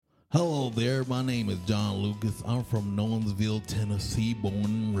Hello there, my name is John Lucas. I'm from Nolensville, Tennessee, born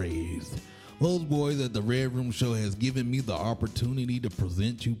and raised. Those boys at the Red Room Show has given me the opportunity to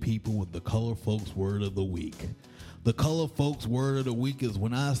present you people with the Color Folks Word of the Week. The Color Folks Word of the Week is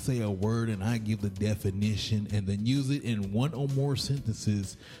when I say a word and I give the definition and then use it in one or more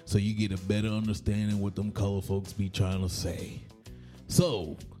sentences so you get a better understanding what them color folks be trying to say.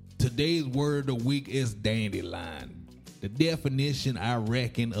 So, today's word of the week is dandelion. The definition, I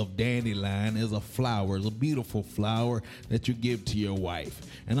reckon, of dandelion is a flower. It's a beautiful flower that you give to your wife.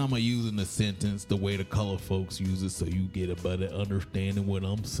 And I'm going to use in the sentence the way the color folks use it so you get a better understanding what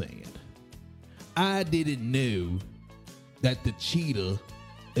I'm saying. I didn't know that the cheetah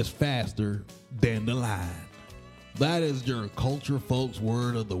is faster than the lion. That is your Culture Folks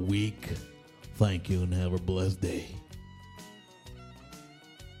Word of the Week. Thank you and have a blessed day.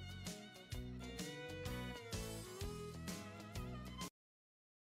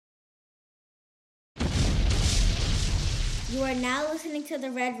 You are now listening to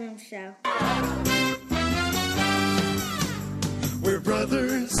The Red Room Show. We're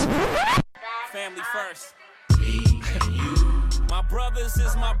brothers. Family first. My brothers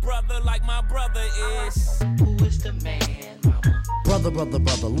is my brother like my brother is. Who is the man, mama? Brother, brother,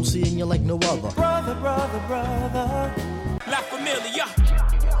 brother. Lucy and you like no other. Brother, brother, brother. La Familia.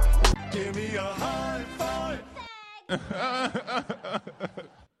 Give me a high five.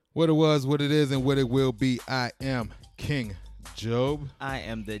 What it was, what it is, and what it will be. I am King Job. I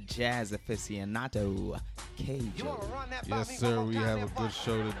am the jazz aficionado, K. Job. Yes, sir. We have a good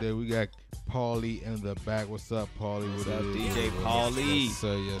show today. We got Paulie in the back. What's up, Paulie? What's what up, it is? DJ Paulie? Yes,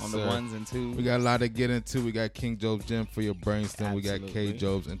 sir. Yes, on sir. the ones and twos. We got a lot to get into. We got King Job's Gym for your brainstem. We got Absolutely. K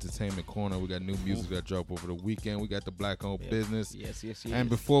Job's Entertainment Corner. We got new music that drop over the weekend. We got the Black Owned Business. Yes. And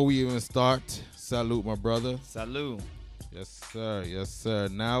before we even start, salute my brother. Salute. Yes, sir. Yes, sir.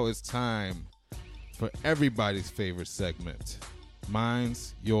 Now it's time for everybody's favorite segment.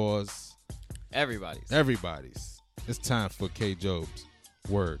 Mine's, yours, everybody's. It's time for K Job's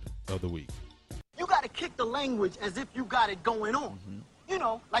Word of the Week. You got to kick the language as if you got it going on. You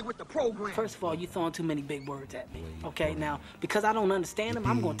know, like with the program. First of all, you're throwing too many big words at me. Okay, now, because I don't understand them,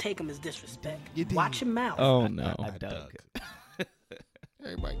 I'm going to take them as disrespect. Watch your mouth. Oh, no. I dug.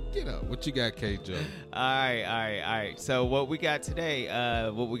 Everybody, get up. What you got, K Job? All right. So what we got today,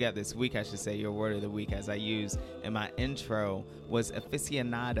 what we got this week, I should say, your word of the week, as I used in my intro, was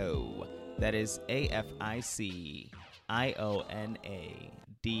aficionado. That is AFICIONADO.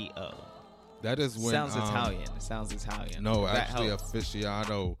 That is when Sounds Italian. It sounds Italian. No, That actually, helps.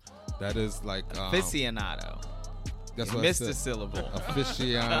 aficionado. That is like Aficionado. That's You what missed I the said. syllable.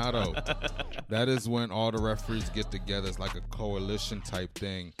 Aficionado. That is when all the referees get together. It's like a coalition type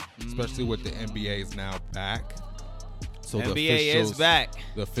thing, especially with the NBA is now back. So NBA is back.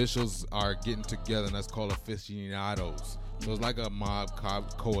 The officials are getting together, and that's called aficionados. So it's like a mob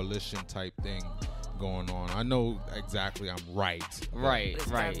coalition type thing going on. I know exactly I'm right. Right.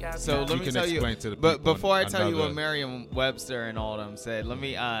 So let me can tell you. explain to the But people before I tell you what another- Merriam-Webster and all them said, let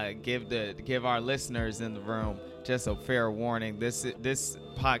me give our listeners in the room just a fair warning. This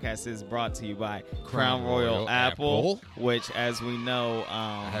podcast is brought to you by Crown Royal Apple, which, as we know,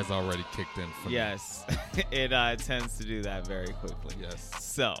 has already kicked in for me. yes, it tends to do that very quickly. Yes.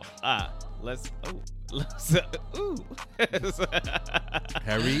 So let's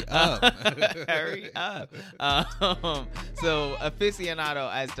Hurry up. Hurry up. So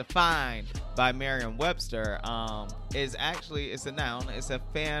aficionado, as defined by Merriam-Webster, is actually, it's a noun. It's a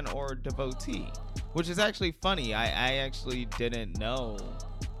fan or devotee, which is actually funny. I actually didn't know.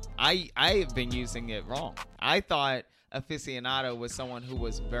 I have been using it wrong. I thought aficionado was someone who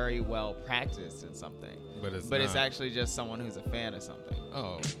was very well practiced in something, But it's it's not. actually just someone who's a fan of something.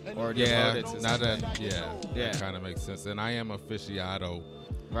 Oh, Or yeah. devoted to Now something. that, Yeah. that kind of makes sense. And I am aficionado,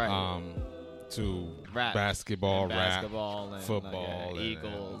 Right. to Rap. basketball, And rap, basketball and, football, like,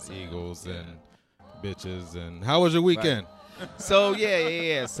 Eagles, and Eagles, and bitches. And how was your weekend? So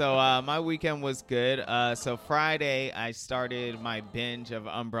yeah. So my weekend was good. So Friday I started my binge of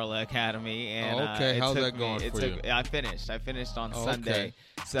Umbrella Academy, and Okay, it how's took that going me, for you? I finished on Oh, Sunday. okay.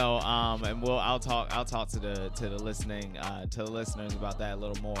 So and I'll talk to the listeners about that a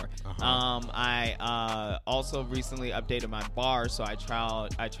little more. Uh-huh. I also recently updated my bar, so I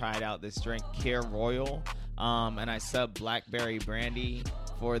tried out this drink, Care Royal, and I subbed blackberry brandy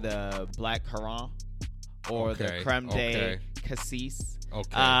for the Black Currant or the Okay, Creme de okay. Cassis. Okay.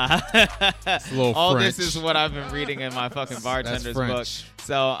 A little all French. this is what I've been reading in my fucking bartender's book. French.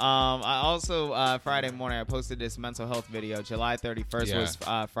 So I also Friday morning I posted this mental health video. July 31st Yeah.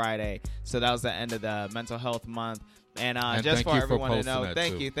 was Friday, so that was the end of the mental health month. And And just thank for you for everyone to posting know, that,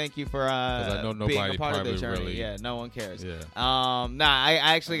 thank you for I know being nobody a part of the probably journey. really- Yeah, no one cares. Yeah. I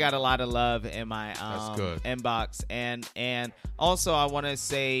actually got a lot of love in my That's good. inbox, and also I want to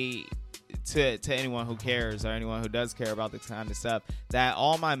say to anyone who cares or anyone who does care about this kind of stuff that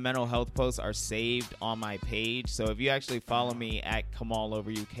all my mental health posts are saved on my page. So if you actually follow me at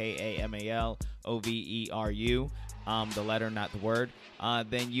Kamaloveru, KAMALOVERU, the letter, not the word,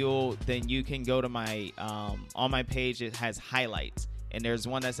 then you can go to my on my page. It has highlights, and there's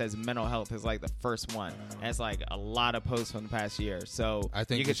one that says mental health is like the first one, and it's like a lot of posts from the past year. So I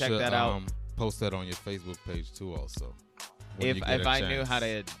think you can check should, that out. Post that on your Facebook page too, also. when If you get a I knew chance. how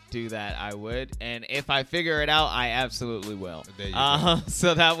to do that, I would, and if I figure it out, I absolutely will. There you go.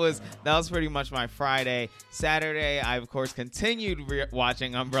 So that was pretty much my Friday. Saturday, I of course continued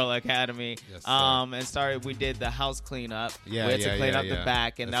watching Umbrella Academy. Yes, sir. And we did the house cleanup. Yeah, we had to yeah, clean yeah, up the yeah.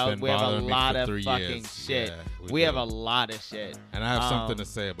 back, and It's that, been we have a bothering me lot for of 3 fucking years. shit. Yeah, we do. have a lot of shit. And I have something to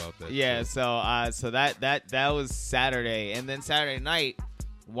say about that. Yeah, too. so that was Saturday, and then Saturday night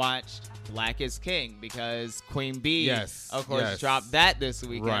watched Black is King because Queen Bee, Yes, of course, yes. dropped that this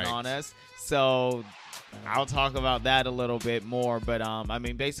weekend Right. on us. So I'll talk about that a little bit more, but I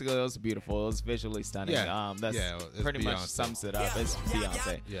mean, basically, it was beautiful. It was visually stunning. Yeah. That's It's pretty much Beyonce. sums it up. It's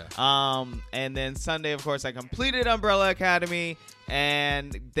Beyonce. Yeah. And then Sunday, of course, I completed Umbrella Academy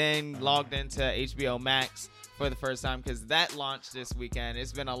and then logged into HBO Max for the first time because that launched this weekend.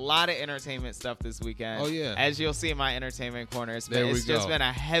 It's been a lot of entertainment stuff this weekend. Oh, yeah. As you'll see in my entertainment corner, it's There we just go. been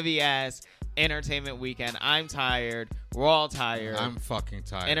a heavy ass entertainment weekend. I'm tired. We're all tired. I'm fucking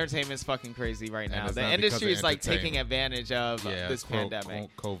tired. Entertainment's fucking crazy right And now. it's The not because industry of is like taking entertainment. advantage of Yeah, this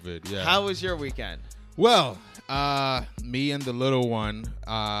pandemic. COVID. Yeah. How was your weekend? Well, me and the little one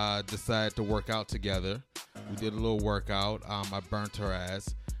decided to work out together. We did a little workout. I burnt her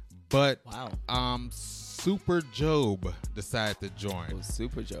ass, but Wow. Super Job decided to join. It was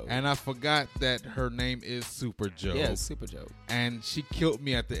Super Joe. And I forgot that her name is Super Job. Yeah, Super Joe. And she killed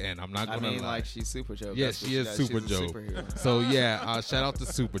me at the end. I'm not I gonna mean, lie. like, she's Super Joe. Yes, That's what she is does. Super She's a Job. superhero. So yeah, shout out to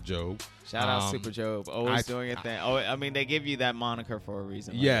Super Job. Shout out Super Job. Always doing a thing. Oh, I mean, they give you that moniker for a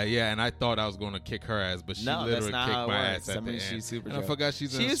reason. Like, Yeah, and I thought I was going to kick her ass, but she No, that's literally not kicked how it my works. ass at I mean, the end. she's Super And I Joe. forgot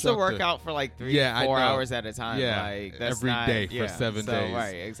she's an She used to work instructor. out for like 3-4 Yeah, I know. hours at a time. Yeah, like, that's every not, day for yeah. 7 So, days.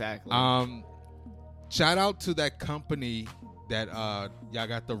 Right, exactly. Shout out to that company that y'all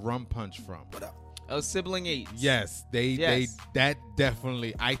got the rum punch from. Sibling Eats. Yes, they Yes. that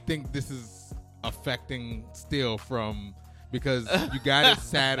definitely. I think this is affecting still from because you got it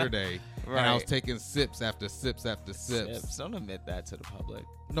Saturday, and I was Right. taking sips after sips after sips. Sips. Don't admit that to the public.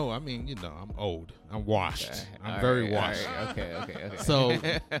 No, I mean I'm old. I'm washed. Okay. I'm All very right, all washed. right. Okay. So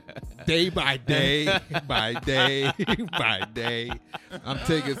day by day, by day, by day, I'm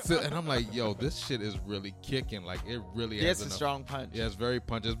taking sips, and I'm like, yo, this shit is really kicking. Like it really Yeah, has it's a enough- strong punch. Yeah, it's very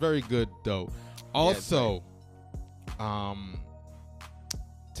punch. It's very good though. Also,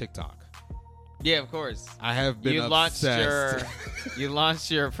 TikTok. Yeah, of course. I have been You launched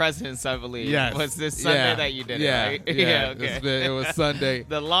obsessed. your presence, I believe. Yes. Was this Sunday Yeah. that you did Yeah. it, right? Yeah. okay. It was Sunday.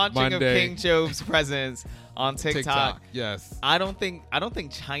 The launching Monday. of King Job's presence on TikTok. Yes. I don't think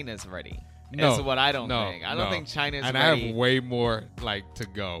China's ready. No. Is what I don't No, think. I don't no. think China's and ready. I have way more like to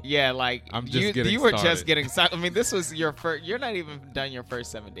go. Yeah, like I'm just getting you were started. just getting started. I mean, this was your first. You're not even done your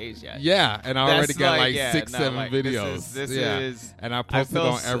first 7 days yet. Yeah, and I That's already got like yeah, 6, no, 7 like, videos. This yeah. is. And I posted feel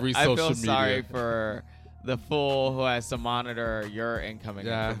on every social media. I feel sorry for the fool who has to monitor your incoming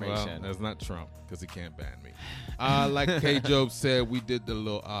Well, information. that's not Trump because he can't ban me. Like K. Job said, we did the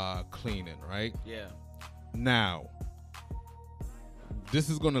little cleaning, right? Yeah. Now, this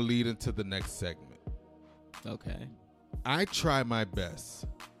is going to lead into the next segment. Okay. I try my best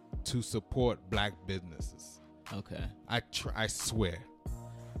to support black businesses. Okay. I swear.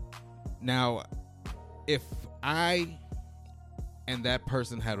 Now, if I and that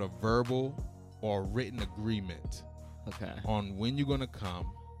person had a verbal or written agreement Okay. on when you're going to come,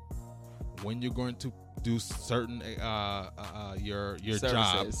 when you're going to do certain your Services.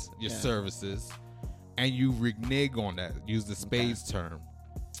 jobs, your Yeah. services, and you renege on that, use the spades term,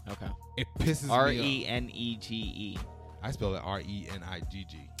 Okay. it pisses me RENEGE. off. I spell it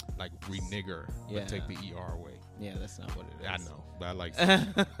RENIGG, like renigger, Yeah. but take the ER away. Yeah, that's not what it is. I know, but I like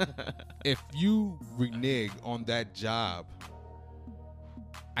if you renege on that job,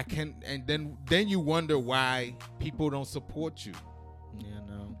 I can, and then you wonder why people don't support you Yeah,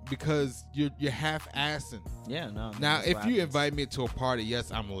 no. because you're half-assing. Yeah, no. Now, that's if what you happens. invite me to a party,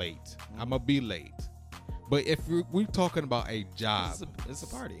 yes, I'm late. I'm gonna be late. But if we're talking about a job, It's a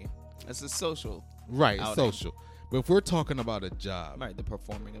party. It's a social. right? outing. Social. But if we're talking about a job, Right, the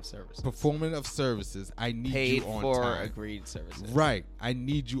performing of services. performance of services, I need Paid you on for time. agreed services. Right, I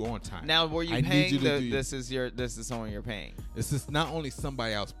need you on time. Now, were you I need paying you to do- this is someone you're paying. This is not only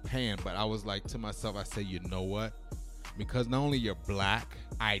somebody else paying, but I was like to myself, I say, you know what? Because not only you're black,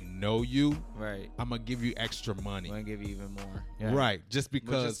 I know you. Right. I'm gonna give you extra money. I'm gonna give you even more. Yeah. Right, just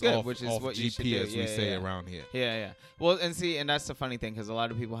because good, off, which is off what you should GP, do. as we Yeah, say yeah. around here. Yeah. Well, and that's the funny thing, because a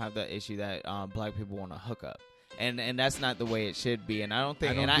lot of people have the issue that black people want to hook up. And that's not the way it should be, and I don't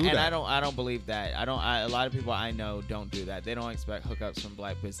think, I don't and do I that. don't believe that. A lot of people I know don't do that. They don't expect hookups from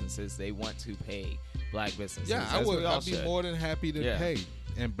black businesses. They want to pay black businesses. Yeah, I as would. we all I'd be should. more than happy to Yeah. pay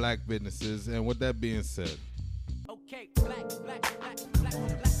in black businesses. And with that being said, Okay, black, black, black, black, black,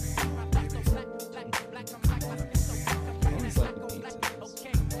 black, black, black, black,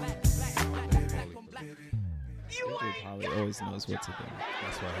 DJ Polly always knows what to do.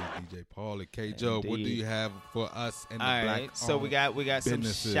 that's why he's DJ Paul and K Joe. What do Indeed. you have for us and the All black? right, so we got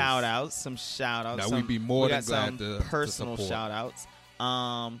businesses? some shout outs. Now, we'd be more we than got some glad to personal support. shout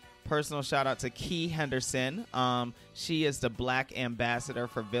outs. Personal shout out to Key Henderson. She is the black ambassador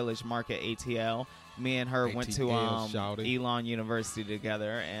for Village Market ATL. Me and her went to ATL, shouty. Elon University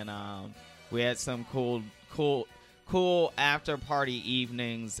together, and we had some cool after party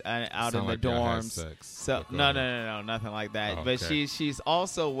evenings out in Sound the like y'all had dorms. sex. So Okay. no, nothing like that. Oh, But okay. she's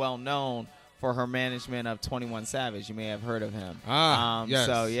also well known for her management of 21 Savage. You may have heard of him. Yes.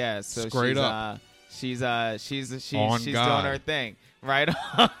 So yeah, so Straight she's up. she's On doing God. her thing. Right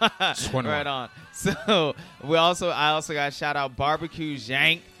on. 21. Right on. So I also got shout out Barbecue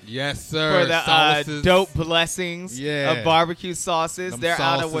Jank Yes, sir. for the Sauces. dope blessings Yeah. of barbecue sauces. Them They're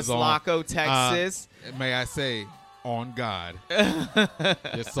out of sauces on- Waslaco, Texas. May I say, on God,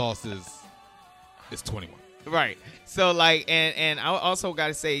 your sauce is 21. Right. So like, and I also got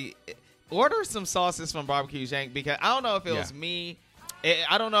to say, order some sauces from Barbecue Jank, because I don't know if it was Yeah. me.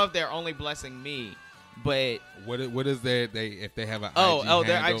 I don't know if they're only blessing me, but What is their if they have an oh, IG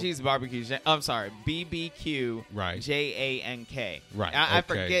their handle? IG's Barbecue Jank. I'm sorry, BBQ Right. JANK. Right, I okay.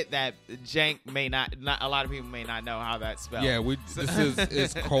 forget that Jank may not. A lot of people may not know how that's spelled. Yeah, this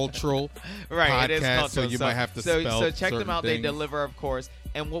is cultural. Right, podcast, it is cultural. so you might have to so spell check them certain out. They things. deliver, of course.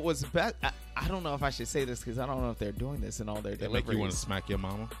 And what was best, I don't know if I should say this, because I don't know if they're doing this in all their They deliveries. make you want to smack your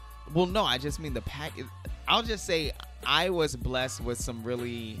mama. Well, no, I just mean the pack. I'll just say I was blessed with some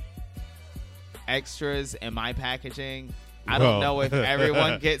really extras in my packaging. I don't Well, know if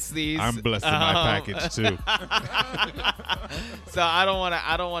everyone gets these. I'm blessed in my package too. So I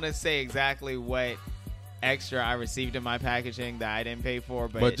don't want to say exactly what extra I received in my packaging that I didn't pay for,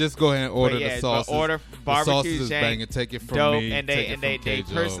 But just go ahead and order yeah, the but sauces. order the barbecue sauces is jank, banging. Take it from dope, me. and take they it from they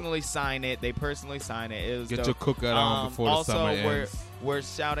K-Joe. personally sign it. They personally sign it. It was Get dope. your cookout on before the also, summer we're ends. we're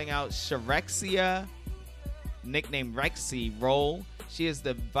shouting out Shirexia, nicknamed Rexy Roll. She is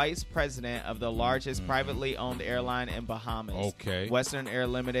the vice president of the largest privately owned airline in Bahamas. Okay. Western Air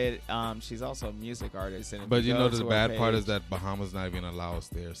Limited. She's also a music artist. And if But you go know to the her bad part page- is that Bahamas not even allow us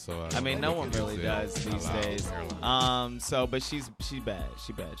there. So I mean, no one really does these allow days. airlines. But she's bad.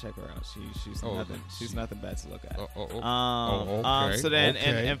 She bad. Check her out. She's Oh, nothing. She's nothing bad to look at. Okay. So then,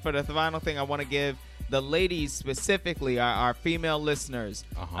 okay. and for the final thing, I want to give the ladies specifically, our female listeners.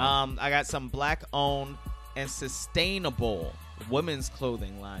 Uh-huh. I got some black-owned and sustainable women's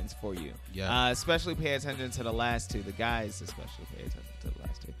clothing lines for you. Yeah. Especially pay attention to the last two. The guys especially pay attention to the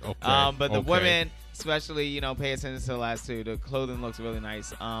last two. Okay, But the okay. women, especially, pay attention to the last two. The clothing looks really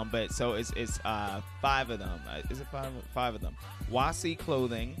nice. But so it's 5 of them. Is it 5 of them? Wasi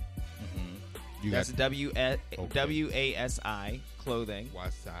Clothing. You That's got WASI Clothing.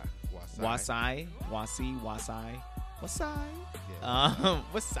 Wasai. Wasi. Wasai. Yeah.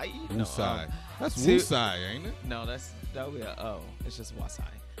 Wasai. Woosai. That's two- Woosai, ain't it? No, that's W-O. It's just Wasai.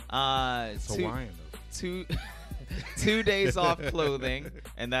 It's Two- Hawaiian though. 2 days off clothing,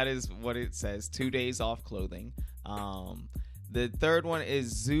 and that is what it says. 2 days off clothing. The third one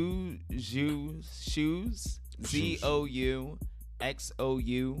is Zoo Shoes.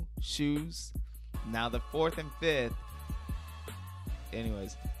 ZOUXOU Shoes. Now the fourth and fifth.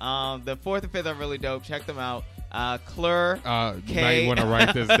 Anyways, the fourth and fifth are really dope. Check them out. Clur. You might want to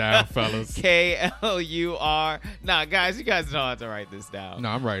write this down, fellas. KLUR. Nah, guys, you guys don't have to write this down. No,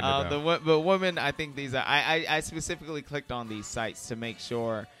 I'm writing it down. The women, I think these are. I specifically clicked on these sites to make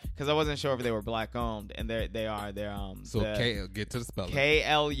sure, because I wasn't sure if they were black owned, and they are. They're So get to the spelling.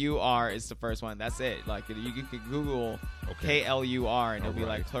 KLUR is the first one. That's it. Like you could Google Okay. KLUR and it'll be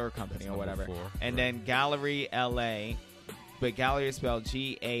like Alright. Clur Company That's or number whatever. 4. And Right. then Gallery LA, but Gallery is spelled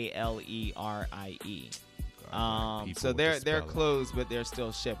GALERIE. People So with they're the spelling. closed, but they're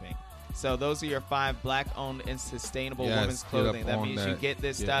still shipping. So those are your 5 black-owned and sustainable Yes, women's get clothing. up That on means you that. get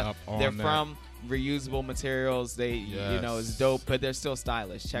this Get stuff. up on They're that. from reusable materials. They, it's dope, but they're still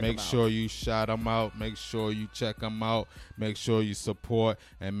stylish. Check them Make out. sure you shout them out. Make sure you check them out. Make sure you support,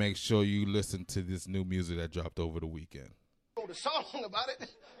 and make sure you listen to this new music that dropped over the weekend. The song about it.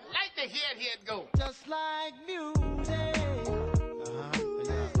 Like to hear it go. Just like music.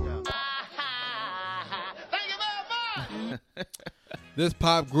 Thank you very much. This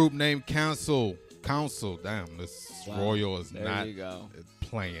pop group named Council. Damn, this Royal is There not you go.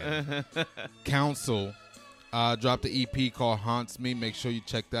 playing. Council dropped the EP called Haunts Me. Make sure you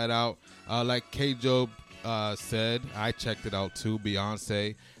check that out. Like K-Job said, I checked it out too.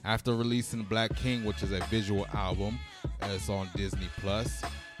 Beyonce, after releasing Black King, which is a visual album, it's on Disney Plus.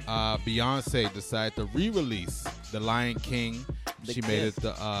 Beyonce decided to re-release The Lion King. She made it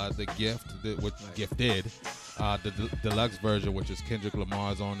the gift, which Gifted. The deluxe version, which is Kendrick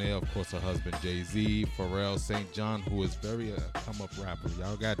Lamar's on there. Of course, her husband Jay-Z, Pharrell St. John, who is very come-up rapper.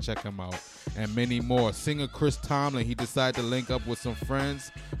 Y'all gotta check him out, and many more. Singer Chris Tomlin, he decided to link up with some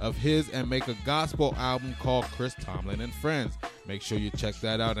friends of his and make a gospel album called Chris Tomlin and Friends. Make sure you check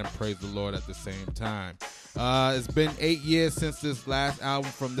that out and praise the Lord at the same time. It's been 8 years since this last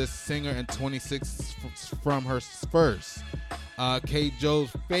album from this singer and 26 from her first. K-Joe's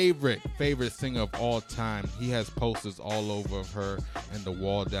favorite singer of all time. He has posters all over of her in the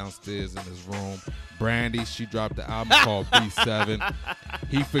wall downstairs in his room. Brandy, she dropped the album called B7.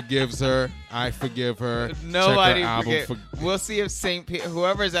 He forgives her. I forgive her. Nobody Check her album forget. We'll see if St. Peter,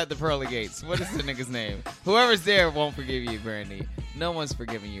 whoever's at the pearly gates, what is the nigga's name? Whoever's there won't forgive you, Brandy. No one's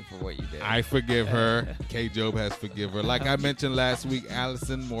forgiving you for what you did. I forgive her. K-Job has forgiven her. Like I mentioned last week,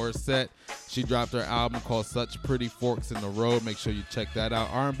 Alison Morissette, she dropped her album called Such Pretty Forks in the Road. Make sure you check that out.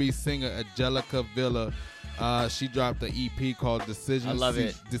 R&B singer Angelica Villa, she dropped an EP called Deception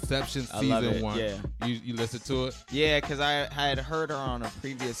Season 1. Yeah. You listened to it? Yeah, because I had heard her on a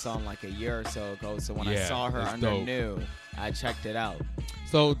previous song like a year or so ago. So when I saw her it's under dope. New, I checked it out.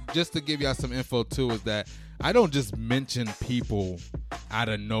 So just to give y'all some info too is that I don't just mention people out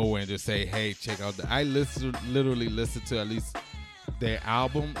of nowhere and just say, hey, check out I literally listen to at least their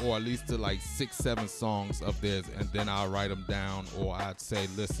album or at least to like 6-7 songs of theirs, and then I'll write them down or I'd say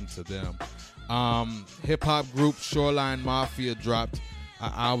listen to them. Hip-hop group Shoreline Mafia dropped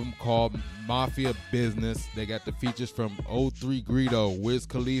an album called Mafia Business. They got the features from 03 Greedo, Wiz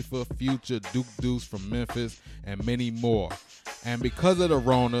Khalifa, Future, Duke Deuce from Memphis, and many more. And because of the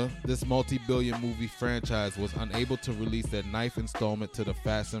Rona, this multi-billion movie franchise was unable to release their 9th installment to the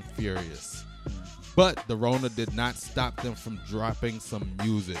Fast and Furious. But the Rona did not stop them from dropping some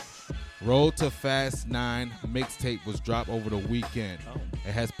music. Road to Fast 9 mixtape was dropped over the weekend.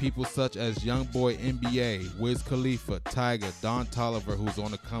 It has people such as Youngboy NBA, Wiz Khalifa, Tyga, Don Toliver, who's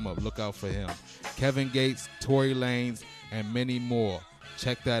on the come up. Look out for him. Kevin Gates, Tory Lanez, and many more.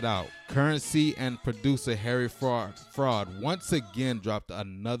 Check that out. Currency and producer Harry Fraud once again dropped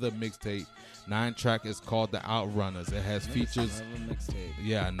another mixtape. 9-track is called The Outrunners. It has features.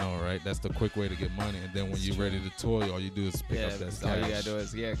 Yeah, I know, right? That's the quick way to get money. And then when you're ready to tour, all you do is pick up that all cash. you gotta do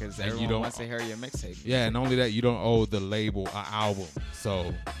is because everyone wants to hear your mixtape. Yeah, and only that, you don't owe the label an album,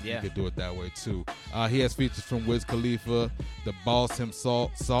 so you could do it that way too. He has features from Wiz Khalifa, the boss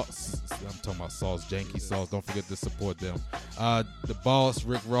himself, I'm talking about Sauce, Janky Sauce. Don't forget to support them. The boss,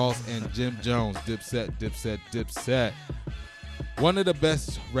 Rick Ross, and Jim Jones, Dipset. One of the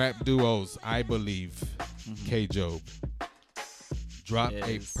best rap duos, I believe, K-Job, dropped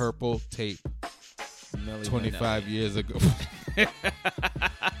a purple tape 25 years ago.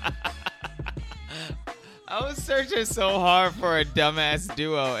 I was searching so hard for a dumbass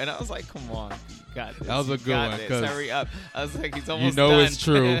duo, and I was like, come on, you got this. That was a good one, This. Hurry up. I was like, he's almost done. You know it's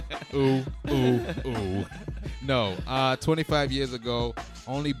true. Ooh, ooh, ooh. No, 25 years ago,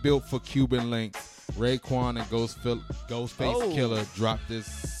 only built for Cuban links, Raekwon and Ghostface Killer dropped this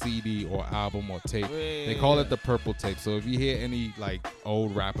CD or album or tape. They call it the Purple Tape. So if you hear any like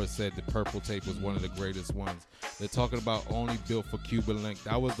old rapper said the Purple Tape was one of the greatest ones, they're talking about only built for Cuban link.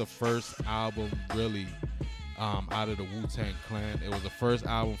 That was the first album really out of the Wu-Tang Clan. It was the first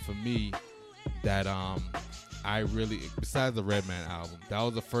album for me that I really, besides the Redman album, that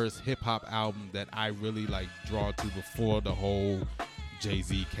was the first hip hop album that I really like drawn to before the whole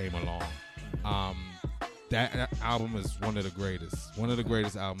Jay-Z came along. That album is one of the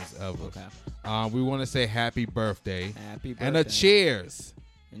greatest albums ever. Okay. We want to say happy birthday. Happy birthday. And a cheers.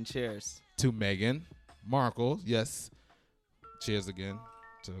 And cheers. To Meghan Markle. Yes. Cheers again.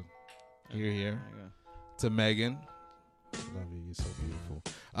 To here. To Meghan. Love you. You're so beautiful.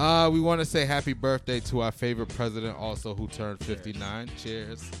 We want to say happy birthday to our favorite president also who turned 59.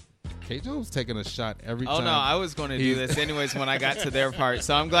 Cheers. K-Joe was taking a shot every time. Oh no, I was going to do this anyways when I got to their part.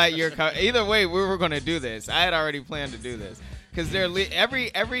 So I'm glad you're. Either way, we were going to do this. I had already planned to do this because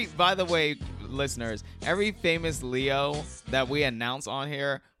every. By the way, listeners, every famous Leo that we announce on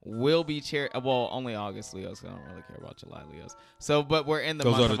here will be well, only August Leos. 'Cause I don't really care about July Leos. So, but we're in the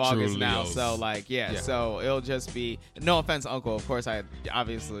Those month are of the true August now. Leos. So, like, yeah. So it'll just be. No offense, Uncle. Of course, I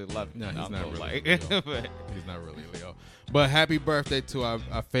obviously love No, he's Uncle. not really Like, Leo. but He's not really Leo. But happy birthday to our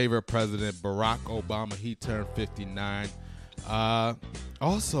favorite president, Barack Obama. He turned 59.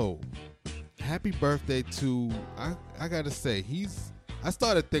 Also, happy birthday to, I got to say, I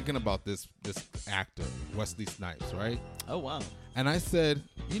started thinking about this actor, Wesley Snipes, right? oh wow. And I said,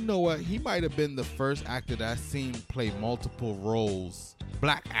 you know what? He might have been the first actor that I've seen play multiple roles.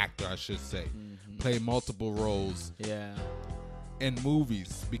 Black actor, I should say. Play multiple roles Yeah. in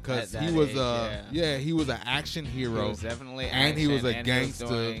movies because At he that was age, he was an action hero. He was definitely and he was action, a and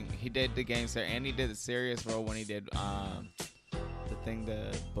gangster. He did the gangster, and he did a serious role when he did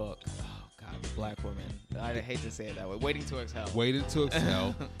the book. Oh God, Black Woman. I hate to say it that way. Waiting to Exhale. Waited to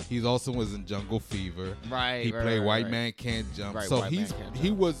Excel. He also was in Jungle Fever. Right. He right, played right, White right. Man Can't Jump. Right, So White Man Can't he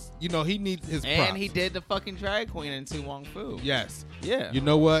Jump. was, he needs his props. And he did the fucking drag queen in Tu Wong Fu. Yes. Yeah. You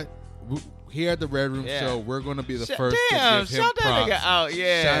know what? Here at the Red Room Yeah. Show, we're going to be the first Damn, to give him shout that props. nigga out.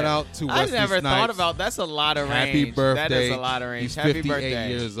 Yeah. Shout out to Wesley I never Snipes. thought about that's a lot of range. Happy birthday. That is a lot of range. He's Happy 58 birthday.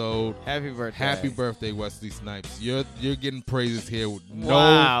 years old. Happy birthday. Happy birthday, Wesley Snipes. You're getting praises here. No,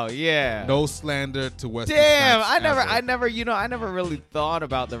 Wow, yeah. no slander to Wesley Damn, Snipes. I never really thought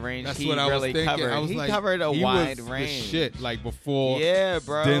about the range That's he what I was really thinking. covered. I was he like, covered a he wide was range. The shit, like before. Yeah,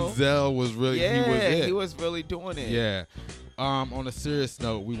 bro. Denzel was really. Yeah, he was it. he was really doing it. Yeah. On a serious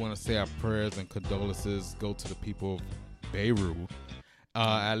note, we want to say our prayers and condolences go to the people of Beirut.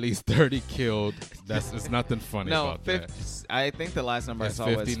 At least 30 killed. It's nothing funny No, about 50, that. I think the last number It's I saw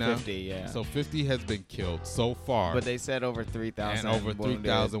 50 was now? 50. Yeah. So 50 has been killed so far. But they said over 3,000. and over wounded.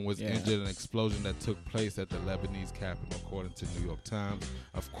 3,000 was Yeah. injured in an explosion that took place at the Lebanese capital, according to New York Times.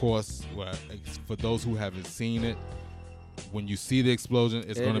 Of course, for those who haven't seen it, when you see the explosion,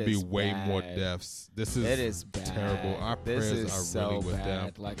 it's going to be way more deaths. It is bad. terrible. Our This prayers is are so really with bad.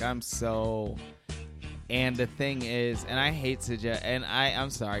 them. Like, I'm so... And the thing is, and I hate to just... And I'm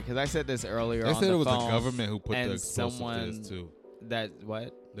sorry, because I said this earlier They on said the it was phone, the government who put the and explosive someone to this, too. That,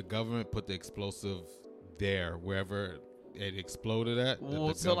 what? The government put the explosive there, wherever it exploded at.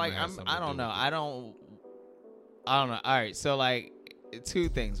 Well, so like I don't know. I don't know. All right, so like two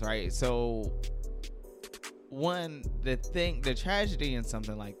things, right? So one, the tragedy in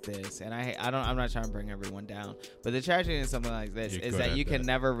something like this, and I'm not trying to bring everyone down, but the tragedy in something like this is that you can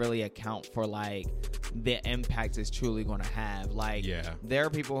never really account for like the impact it's truly going to have. Like, there are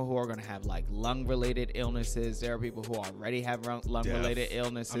people who are going to have like lung-related illnesses. There are people who already have lung-related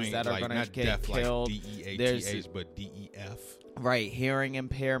illnesses that are going to get killed. Like DEATH, but DEF. Right, hearing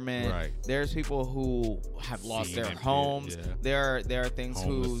impairment. Right. There's people who have lost their homes. Yeah. There are things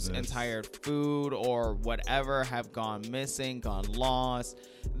whose entire food or whatever have gone missing, gone lost.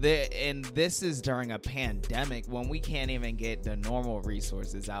 And this is during a pandemic when we can't even get the normal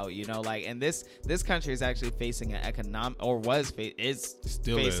resources out. You know, like, and this country is actually facing an economic, or is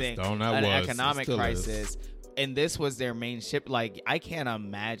still facing an economic crisis. And this was their main ship. Like, I can't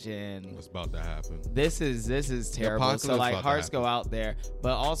imagine what's about to happen. This is terrible. So like, hearts go out there.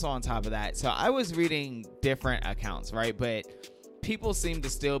 But also on top of that, so I was reading different accounts, right? But people seem to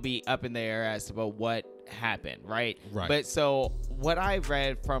still be up in the air as to what happened, right? Right. But so what I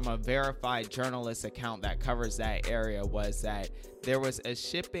read from a verified journalist account that covers that area was that there was a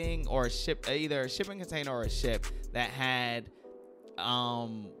either a shipping container or a ship that had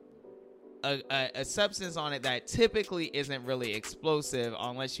a substance on it that typically isn't really explosive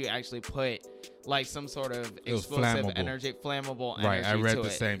unless you actually put like some sort of explosive flammable energy right, I read to the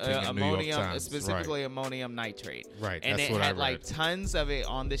it. same thing in New York Times. Specifically ammonium nitrate. Right, and that's it what I had read. like tons of it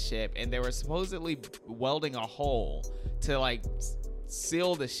on the ship, and they were supposedly welding a hole to like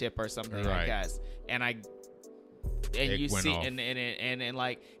seal the ship or something, I guess. And you see, and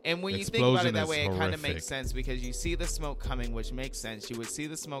when you think about it that way, it kind of makes sense because you see the smoke coming, which makes sense. You would see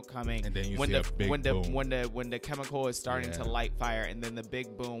the smoke coming, and then you when see the a big boom. when the chemical is starting to light fire, and then the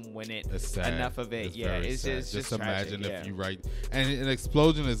big boom when It's sad. enough of it. It's It's just imagine tragic, if you write, and an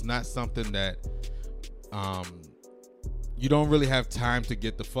explosion is not something that you don't really have time to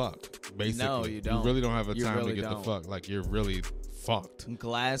get the fuck. Basically, No, you don't. You really don't have a You time really to get don't. the fuck. Like, you're really fucked.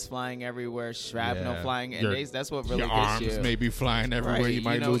 Glass flying everywhere, shrapnel Yeah. flying, and that's what really your gets arms you. may be flying everywhere. Right. You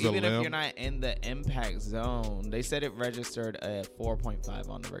might lose a limb. Even if you're not in the impact zone, they said it registered a 4.5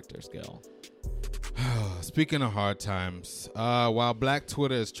 on the Richter scale. Speaking of hard times, while Black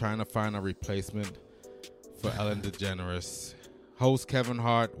Twitter is trying to find a replacement for Ellen DeGeneres, host Kevin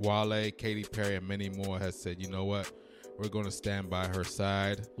Hart, Wale, Katy Perry, and many more has said, you know what? We're going to stand by her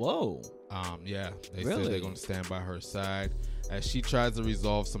side. Whoa. Yeah, they Really? said they're going to stand by her side as she tries to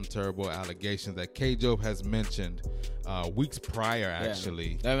resolve some terrible allegations that K-Job has mentioned weeks prior,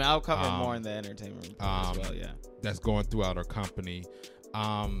 actually. I mean, I'll cover more in the entertainment report as well, yeah. That's going throughout her company.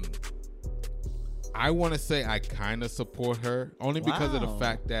 I want to say I kind of support her, only because of the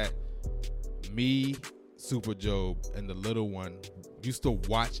fact that me, Super Job, and the little one used to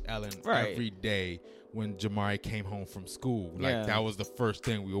watch Ellen every day when Jamari came home from school. Like, that was the first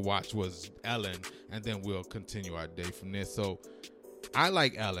thing we would watch was Ellen, and then we'll continue our day from there. So I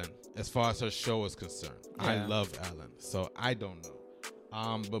like Ellen as far as her show is concerned. I love Ellen, so I don't know.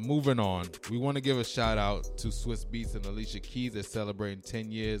 But moving on, we want to give a shout out to Swiss Beats and Alicia Keys. They're celebrating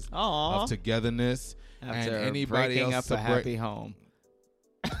 10 years of togetherness. After and anybody breaking else up a happy home.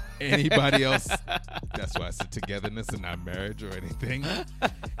 Anybody else? That's why I said togetherness and not marriage or anything.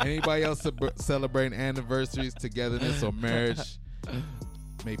 Anybody else celebrating anniversaries, togetherness, or marriage?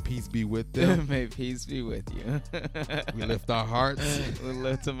 May peace be with them. May peace be with you. We lift our hearts. We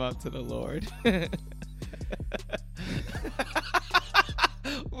lift them up to the Lord.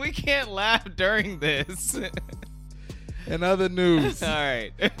 We can't laugh during this. In other news, all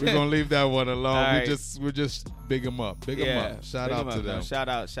right, we're gonna leave that one alone. All right. We're just big them up, big them up. Shout out to them. Shout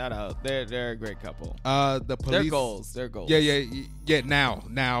out. They're a great couple. The police. Their goals. Yeah.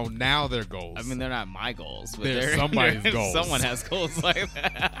 Now they're goals. I mean, they're not my goals, but they're somebody's goals. Someone has goals like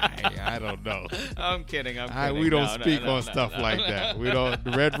that. I don't know. I'm kidding. We don't speak on stuff like that. We don't.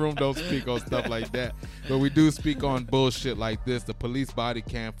 The Red Room don't speak on stuff like that. But we do speak on bullshit like this. The police body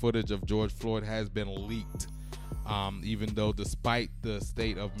cam footage of George Floyd has been leaked. Even though, despite the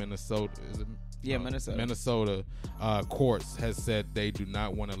state of Minnesota, Minnesota courts has said they do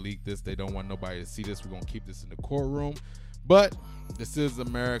not want to leak this. They don't want nobody to see this. We're going to keep this in the courtroom. But this is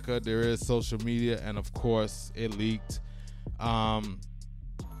America. There is social media, and of course, it leaked. And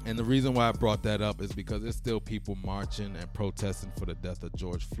the reason why I brought that up is because there's still people marching and protesting for the death of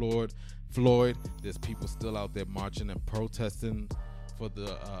George Floyd. There's people still out there marching and protesting for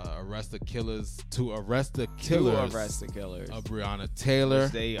the arrest the killers of Breonna Taylor.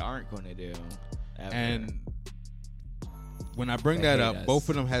 Which they aren't going to do. Ever. And when I bring that up, both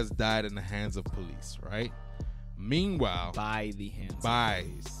of them has died in the hands of police, right? Meanwhile, by the hands of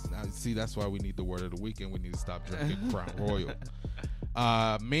police. Now, see, that's why we need the word of the weekend. We need to stop drinking Crown Royal.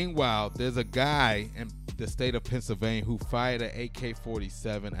 Meanwhile, there's a guy in the state of Pennsylvania who fired an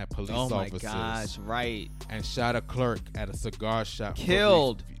AK-47 at police officers. Oh my gosh, right. And shot a clerk at a cigar shop.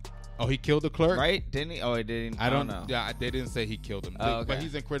 Killed. Oh, he killed the clerk? Right? Didn't he? Oh, he didn't. I don't know. Yeah, they didn't say he killed him. Oh, okay. But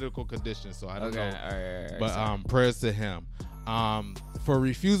he's in critical condition, so I don't know. All right, but prayers to him. For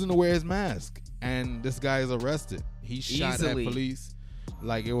refusing to wear his mask. And this guy is arrested. He shot at police.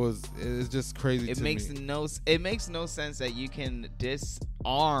 Like, it's just crazy to me. It makes no sense that you can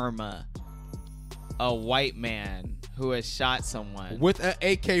disarm a white man who has shot someone with an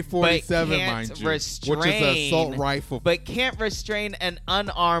AK-47, mind you, which is an assault rifle, but can't restrain an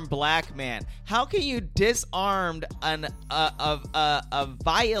unarmed black man. How can you disarm a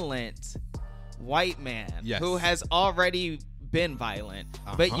violent white man who has already been violent,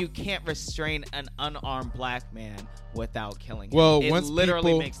 but you can't restrain an unarmed black man without killing him? Well, it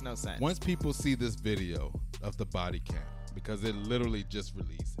literally makes no sense. Once people see this video of the body cam, because it literally just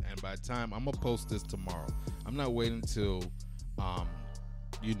released, and by the time I'm gonna post this tomorrow, I'm not waiting till I'm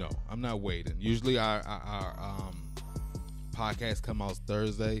not waiting. Usually our podcast come out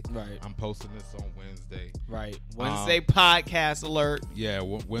Thursday. Right. I'm posting this on Wednesday. Right. Wednesday podcast alert. Yeah,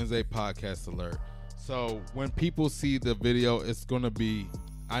 Wednesday podcast alert. So when people see the video, it's gonna be.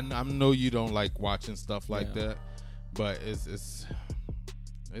 I know you don't like watching stuff like that, but it's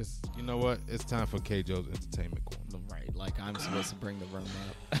you know what? It's time for K-Jo's Entertainment Corner. Right, like I'm supposed to bring the room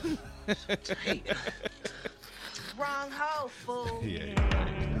up. Wrong hoe, fool.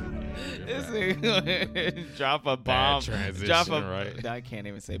 Drop a bomb. Bad transition, right? I can't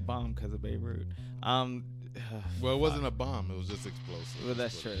even say bomb because of Beirut. Well, it wasn't a bomb. It was just explosive. Well,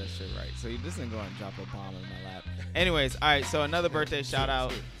 that's true. Right. So you just didn't go and drop a bomb in my lap. Anyways, all right. So another birthday shout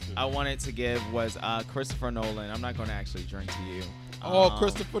out I wanted to give was Christopher Nolan. I'm not going to actually drink to you.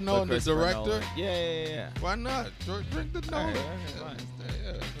 Christopher Nolan, the director? Nolan. Yeah. Why not? Drink the Nolan.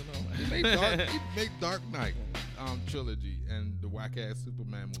 He made Dark Knight trilogy and the whack ass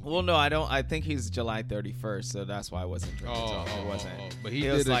Superman movie. Well, no, I don't. I think he's July 31st, so that's why I wasn't drinking. It wasn't. But he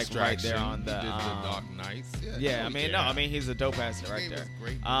was did like right there on the Dark Knights. Yeah, I mean, he's a dope ass director.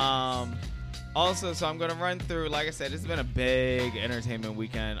 Great Also, so I'm gonna run through. Like I said, it's been a big entertainment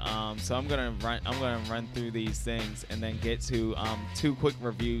weekend. So I'm gonna run through these things and then get to 2 quick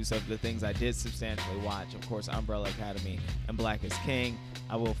reviews of the things I did substantially watch. Of course, Umbrella Academy and Black is King.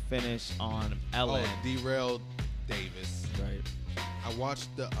 I will finish on Ellen. Oh, Derailed Davis. Right. I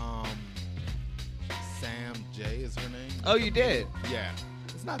watched the Sam J is her name. Oh, you did? Yeah.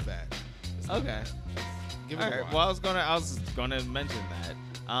 It's not bad. It's not Okay. bad. Give it All a right. watch. Well, I was gonna mention that.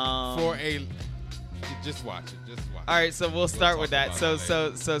 Just watch it. Just watch. All right, so we'll start with talk that. about So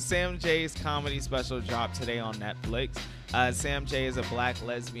it so Sam J's comedy special dropped today on Netflix. Sam J is a black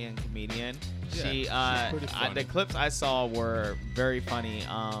lesbian comedian. Yeah, She she's pretty funny. the clips I saw were very funny.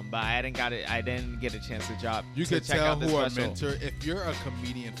 But I didn't get a chance to drop. You to could check tell out the who a special. mentor. If you're a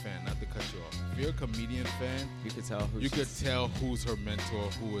comedian fan, not to cut you off. If you're a comedian fan, You could tell who you could she's- tell who's her mentor.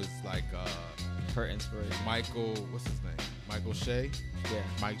 Who is like her inspiration. Michael. What's his name? Michael Shea. Yeah.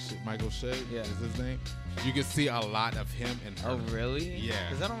 Michael Shea. Yeah. Is his name? You can see a lot of him in her. Oh really? Yeah.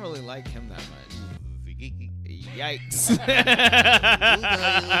 Because I don't really like him that much. Yikes.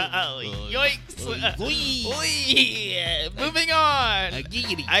 Yikes. Oy. Moving on.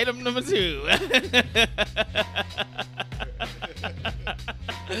 Item number 2.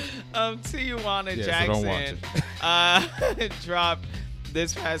 Tijuana Yeah, so don't watch Jackson dropped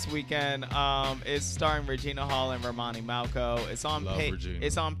this past weekend. It's starring Regina Hall and Romani Malco. It's on Love pay. Regina.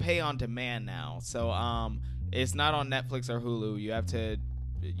 It's on pay on demand now. So it's not on Netflix or Hulu. You have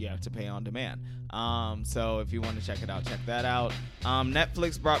to pay on demand. So if you want to check it out, check that out.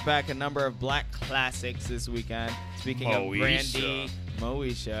 Netflix brought back a number of black classics this weekend. Speaking of Brandy,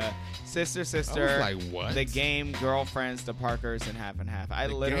 Moesha, Sister, I was like, what? The Game, Girlfriends, The Parkers, and Half and Half.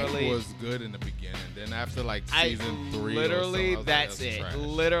 The game was good in the beginning. Then after like season 3, literally, or so, I was that's like, it. trash.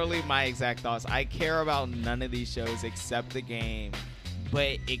 Literally, my exact thoughts. I care about none of these shows except The Game.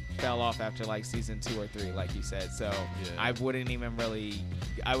 But it fell off after like season 2 or 3, like you said. So Yeah. I wouldn't even really.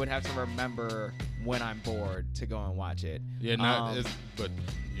 I would have to remember when I'm bored to go and watch it. You're not, but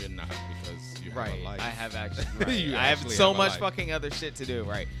you're not because you have Right. a life. I have actually. Right. You I have actually so have a much life. fucking other shit to do.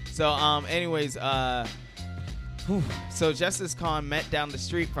 Right. So anyways, so Justice Con met down the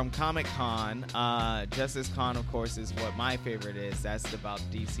street from Comic Con. Justice Con, of course, is what my favorite is. That's about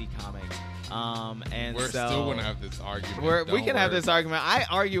DC Comics. And We're so still gonna have this argument. we Don't can have worry. this argument. I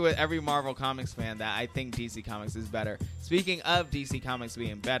argue with every Marvel Comics fan that I think DC Comics is better. Speaking of DC Comics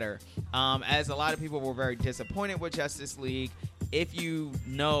being better, as a lot of people were very disappointed with Justice League. If you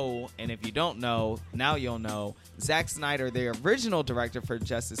know, and if you don't know, now you'll know, Zack Snyder, the original director for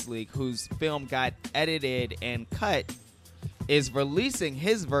Justice League, whose film got edited and cut, is releasing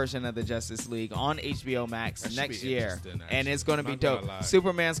his version of the Justice League on HBO Max That should next be year. interesting, And it's going to be actually. I'm dope. not gonna lie.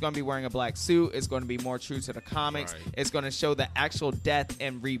 Superman's going to be wearing a black suit. It's going to be more true to the comics. Right. It's going to show the actual death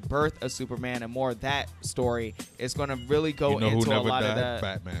and rebirth of Superman and more of that story. It's going to really go You know who into a never lot died? of the...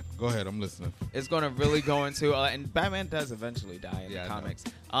 Batman. Go ahead, I'm listening. It's going to really go into, and Batman does eventually die in Yeah, I the know. comics.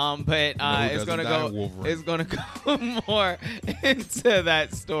 But You know who it's doesn't going to die? go. Wolverine. It's going to go more into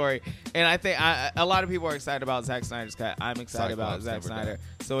that story, and I think a lot of people are excited about Zack Snyder's cut. I'm excited about Cyclops Zack never Snyder,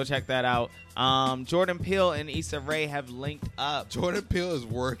 died. so we'll check that out. Jordan Peele and Issa Rae have linked up. Jordan Peele is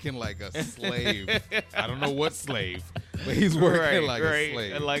working like a slave. I don't know what slave, but he's working like a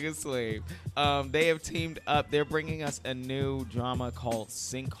slave. Like a slave. They have teamed up. They're bringing us a new drama called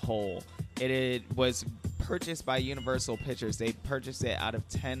Sinkhole. It was purchased by Universal Pictures. They purchased it out of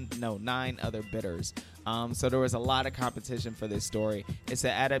 9 other bidders. So there was a lot of competition for this story. It's an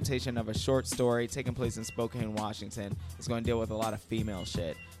adaptation of a short story taking place in Spokane, Washington. It's going to deal with a lot of female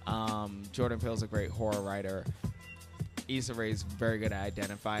shit. Jordan Peele's a great horror writer. Issa Rae's very good at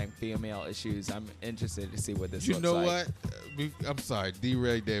identifying female issues. I'm interested to see what this You looks know like. what? I'm sorry, D.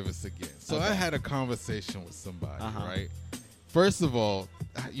 Ray Davis again. So Okay. I had a conversation with somebody, Uh-huh. right? First of all,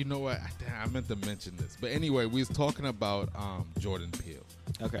 you know what? Damn, I meant to mention this, but anyway, we was talking about Jordan Peele,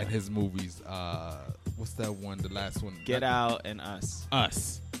 Okay. and his movies. What's that one? The last one, Get Out and Us.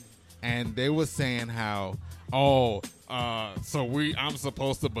 Us, and they were saying how, so I'm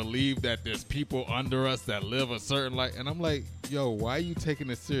supposed to believe that there's people under us that live a certain life, and I'm like, yo, why are you taking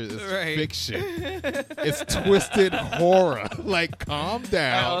this serious? It's Right. fiction. It's twisted horror. Like, calm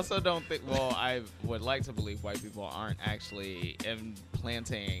down. I also don't think. Well, I would like to believe white people aren't actually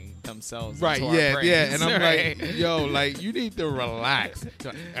implanting themselves. Right, into our yeah, brains, yeah. And I'm right? like, yo, like, you need to relax.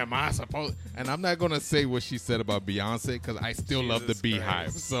 Am I supposed? And I'm not going to say what she said about Beyonce because I still love the Jesus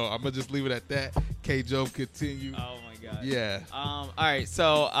Beehive. Christ. So I'm going to just leave it at that. K-Job, continue. Oh my god. Yeah. All right.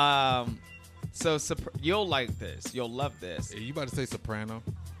 So you'll like this. You'll love this. Are you about to say Soprano?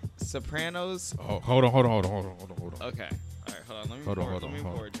 Sopranos. Oh, hold on. Okay. All right. Hold on. Let me Hold on, pour, hold let on, me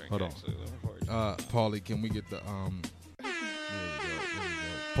hold pour a on, drink. hold on. Actually, let me pour a drink. Paulie, can we get the there we go.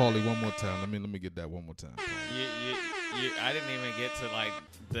 Paulie, one more time. Let me get that one more time. I didn't even get to like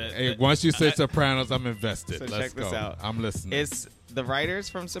Hey, once you say Sopranos, I'm invested. So Let's check this go. out. I'm listening. It's the writers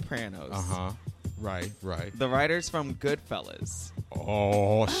from Sopranos. Right. The writers from Goodfellas.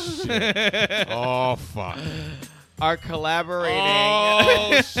 Oh shit. Oh fuck. Are collaborating.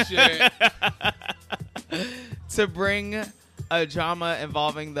 Oh shit. To bring a drama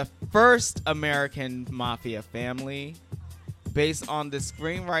involving the first American mafia family, based on the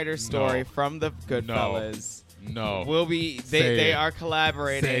screenwriter story from the Goodfellas. No. Will be they are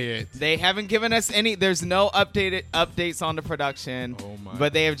collaborating. Say it. They haven't given us any. There's no updates on the production. Oh my.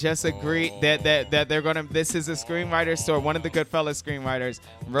 But they have just agreed that they're gonna. This is a screenwriter story. One of the Goodfellas screenwriters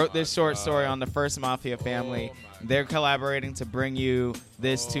wrote this short story on the first mafia family. They're collaborating to bring you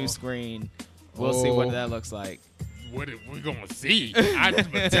this to screen. We'll see what that looks like. What are we gonna see? I'm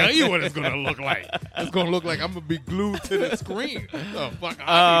gonna tell you what it's gonna look like. It's gonna look like I'm gonna be glued to the screen. The fuck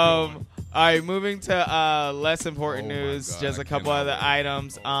I be doing? All right, moving to less important news. God, just I a couple cannot other wait.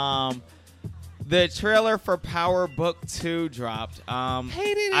 items. The trailer for Power Book 2 dropped.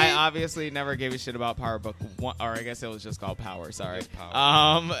 I obviously never gave a shit about Power Book 1, or I guess it was just called Power. Sorry. Just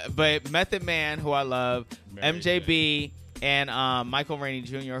Power. But Method Man, who I love, Mary MJB, and Michael Rainey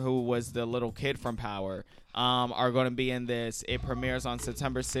Jr., who was the little kid from Power, are going to be in this. It premieres on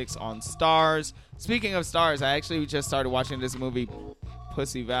September 6th on Stars. Speaking of Stars, I actually just started watching this movie,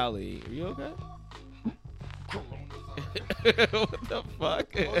 Pussy Valley. Are you okay? What the fuck?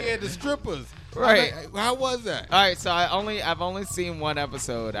 Oh yeah, the strippers. Right. How was that? All right, so I've only seen one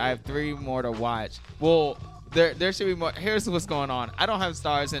episode. I have 3 more to watch. Well, there should be more. Here's what's going on. I don't have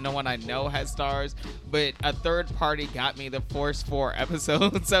Stars, and no one I know has Stars, but a third party got me the first 4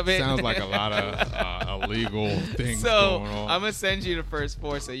 episodes of it. Sounds like a lot of illegal things So going on. I'm gonna send you the first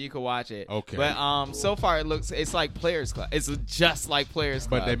 4 so you can watch it. Okay. But so far it's like Players Club. It's just like Players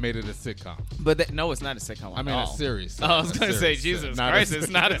Club. But they made it a sitcom. But no, it's not a sitcom. I mean, at a all. series. Oh, I was A gonna say, series. Jesus Not a Christ, sitcom. it's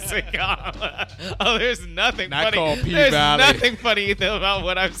not a sitcom. Oh, there's nothing Not funny. called There's P-Valley. nothing funny about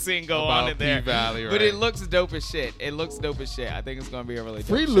what I've seen go About on in there. P-Valley, But right. it looks dope as shit. I think it's gonna be a really dope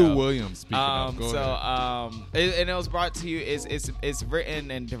Free show. Lou Williams. Speaking of, go ahead. And it was brought to you. It's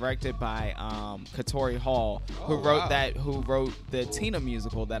written and directed by Katori Hall, who wrote the Tina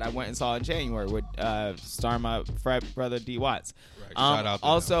musical that I went and saw in January with starring my frat brother D Watts. Right, shout out to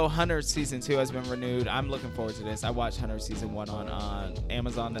Also, Hunter season 2 has been renewed. I'm looking forward to this. I watched Hunter season 1 on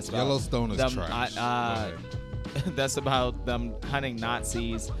Amazon. That's about Yellowstone is them, trash. Go ahead. that's about them hunting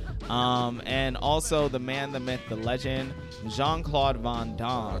Nazis. And also the man, the myth, the legend, Jean-Claude Van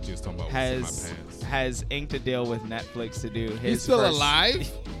Damme thought you was talking about what's in my pants. has inked a deal with Netflix to do his He's still first alive?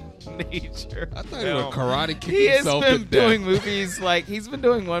 nature. I thought he was karate kick He has himself been to death. doing movies he's been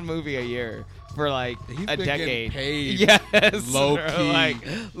doing 1 movie a year for like He's a been getting decade. paid Yes, low bro, key. like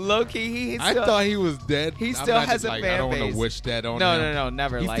low key. I thought he was dead. He I'm still not has just a like, fan I don't want base. to wish that on him. No,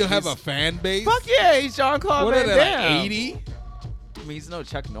 never. He like, still have he's- a fan base? Fuck yeah, he's Jean-Claude What Van are they, Damme. like 80? I mean, he's no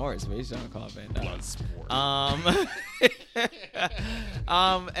Chuck Norris, but he's Jean-Claude Van Damme.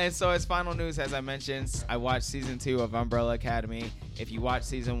 And so as final news, as I mentioned, I watched season 2 of Umbrella Academy. If you watch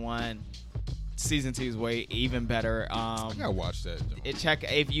season 1, season 2 is way even better. I gotta watch that.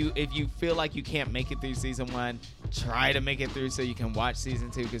 If you feel like you can't make it through season 1, try to make it through so you can watch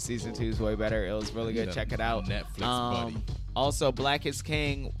season 2 because season 2 is way better. It was really good. Check it out. Netflix buddy. Also, Black is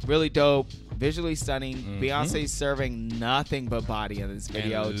King, really dope, visually stunning. Mm-hmm. Beyonce's serving nothing but body in this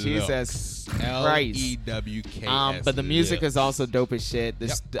video. And Jesus looks. Christ. L-E-W-K-S. But the music lips. is also dope as shit.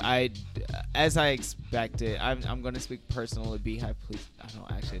 As I expected, I'm going to speak personally. Beehive, please. I don't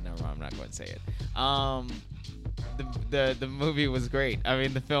actually. Never mind. I'm not going to say it. The movie was great. I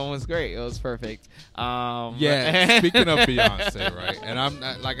mean, the film was great. It was perfect. Yeah. Speaking of Beyonce, right? And I'm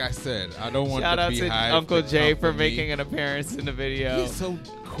not, like I said, I don't want Shout the out to Beehive Uncle to Jay come for me. making an appearance in the video. He's so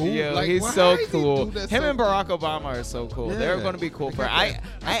cool. Yo, Like, he's why so does he cool. do that Him so and Barack Obama are so cool. They're Yeah. going to be cool They for. got I that.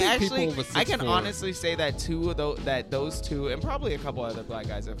 I think people actually, over I can 6'4". honestly say that those two, and probably a couple other black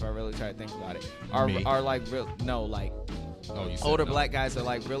guys, if I really try to think about it, Me? are like real. No, like Oh, you said older no. black guys are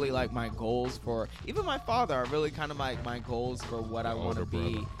like really like my goals for. Even my father are really kind of like my goals for what I want to older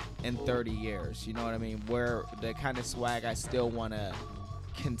be brother. in 30 years. You know what I mean? Where the kind of swag I still want to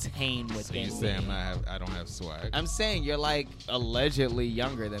contain So within you say me. I don't have swag. I'm saying you're like allegedly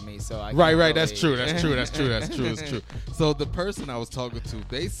younger than me, so I Right, can't that's really- true. It's true. So the person I was talking to,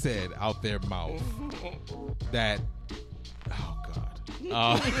 they said out their mouth that, oh God,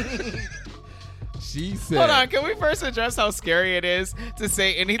 She said. Hold on, can we first address how scary it is to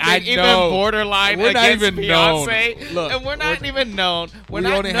say anything I even know. borderline We're not against even known. Beyonce? Look, and we're not even known. We're we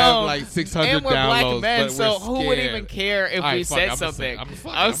not only known. have like 600 and we're downloads, black men, but so we're who would scared. even care if All right, we fuck, said I'ma say it. something? I'ma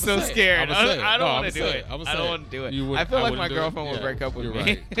I'm so say it. scared. I'ma say it. I don't No, want I'ma to do say it. I'ma I say don't want to do it. You would- I feel like wouldn't my do it. girlfriend will Yeah, break up with you're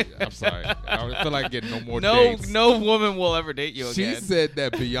me. Right. I'm sorry. I feel like getting no more No, dates. no woman will ever date you She again. said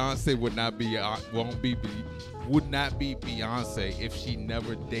that Beyonce would not be Beyonce if she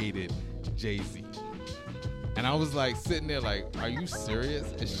never dated Jay-Z. And I was like sitting there like, are you serious?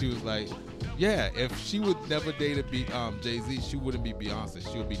 And she was like, yeah, if she would never dated Jay-Z, she wouldn't be Beyonce.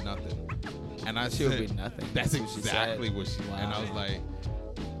 She would be nothing. And I She would said, be nothing. That's That's what she exactly said. what she. Wow. And I was like,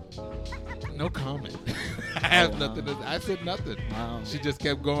 no comment. I have nothing to. I said nothing. Wow. She just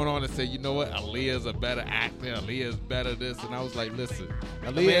kept going on and said, you know what? Aaliyah's a better actor. Aaliyah's better this. And I was like, listen,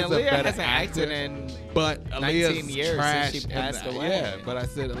 Aaliyah's Aaliyah a better hasn't actor. acted in But 19 Aaliyah's years trash. since she passed and, away. Yeah, but I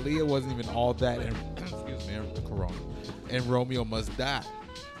said Aaliyah wasn't even all that. And excuse me, Corona. And Romeo Must Die.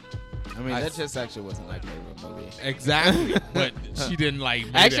 I mean, that just actually wasn't my favorite movie. Exactly, but she didn't like.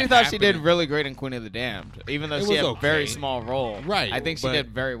 I actually thought she did really great in Queen of the Damned, even though It she had was a very okay. small role. Right, I think she but did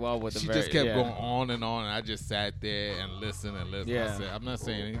very well with the She very, just kept yeah. going on, and I just sat there and listened and listened. Yeah. I said, I'm not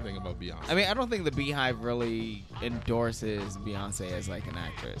saying anything about Beyonce. I mean, I don't think the Beehive really endorses Beyonce as like an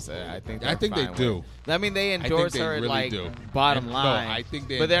actress. I think I think they fine do. with it. I mean, they I think endorse they her really like do. bottom And, line. No, I think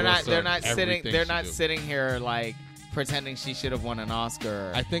they. But they're endorse not. They're her not in sitting. everything They're she not do. sitting here like pretending she should have won an Oscar.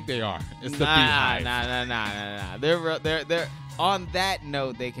 I think they are. It's the Nah. Beehive. They're on that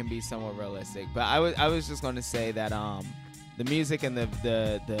note, they can be somewhat realistic. But I was just going to say that the music and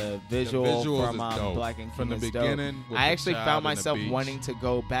the visual visuals from is dope. Black and King From the is beginning dope. with I the actually child found on the myself beach. wanting to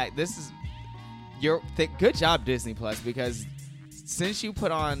go back. This is good job, Disney Plus, because since you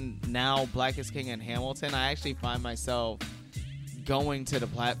put on now Black is King and Hamilton, I actually find myself going to the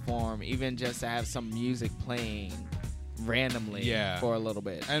platform even just to have some music playing randomly for a little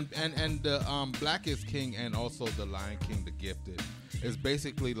bit. And the Black is King and also the Lion King, The Gifted, is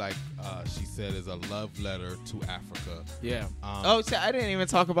basically like she said is a love letter to Africa. Yeah. So I didn't even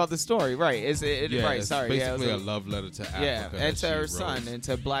talk about the story. Right? Is it? Yeah, right. it's Sorry. basically yeah, a love letter to Africa. Yeah, that and to she her wrote. son, and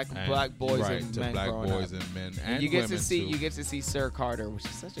to black boys right, and to men black growing boys up. and men and you get to women, see too. you get to see Sir Carter, which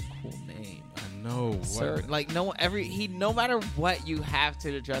is such a cool name. I know. Sir, What? like no matter what, you have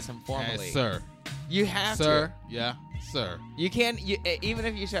to address him formally. Hey, sir. You have Sir. to. Yeah. Sir. You can't. Even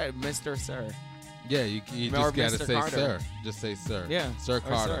if you try, Mr. Sir. Yeah, you Or just gotta Mr. say Carter. sir. Just say sir. Yeah. Sir Or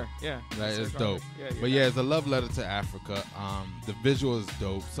Carter. sir. Yeah. That Sir is Carter. dope. Yeah, you're but yeah, right. it's a love letter to Africa. The visual is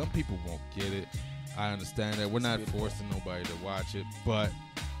dope. Some people won't get it. I understand that. We're not forcing nobody to watch it, but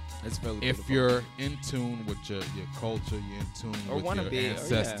it's really if beautiful. you're in tune with your culture, you're in tune Or with wanna your be, or, yeah.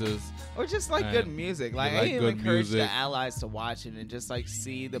 ancestors. Or just like and good music. Like you I even good encourage music. the allies to watch it and just like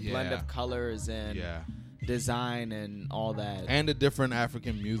see the blend Yeah. of colors and Yeah. design and all that. And the different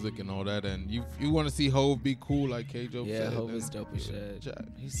African music and all that, and you want to see Hove be cool like K-Joe Yeah, said. Hove then is dope as shit. check.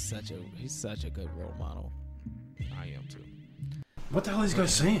 He's such a good role model. I am too. What the hell are these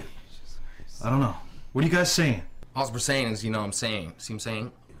guys saying? I don't know. What are you guys saying? All we're saying is, you know what I'm saying. See what I'm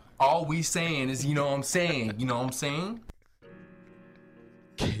saying? All we saying is, you know what I'm saying. You know what I'm saying?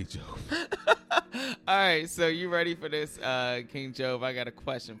 K-Joe. All right, so you ready for this, King Jove? I got a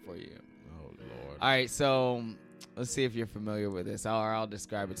question for you. Oh, Lord. All right, so let's see if you're familiar with this, or I'll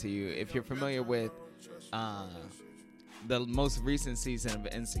describe it to you. If you're familiar with the most recent season of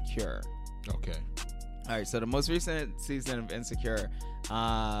Insecure. Okay. All right, so the most recent season of Insecure,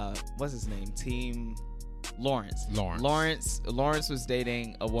 what's his name? Team Lawrence. Lawrence was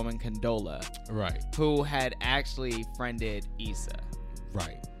dating a woman, Condola. Right. Who had actually friended Issa.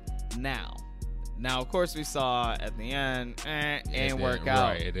 Right. Now, of course, we saw at the end, it didn't work didn't- out.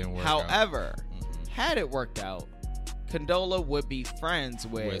 right, it didn't work out. However, had it worked out, Condola would be friends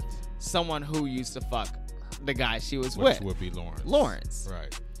with someone who used to fuck the guy she was Which with. would be Lawrence.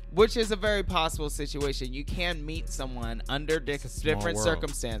 Right. Which is a very possible situation. You can meet someone under different world.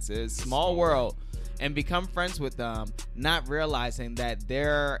 circumstances, small world, and become friends with them, not realizing that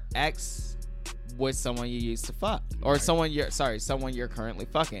their ex was someone you used to fuck, or someone you're currently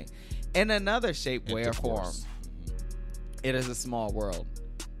fucking. In another shape, way, or form, it is a small world.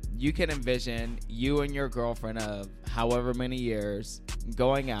 You can envision you and your girlfriend of however many years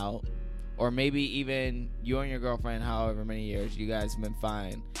going out, or maybe even you and your girlfriend however many years you guys have been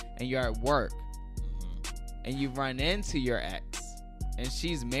fine, and you're at work and you run into your ex and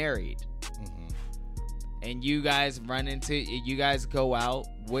she's married, and you guys go out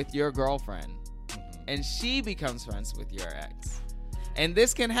with your girlfriend and she becomes friends with your ex. And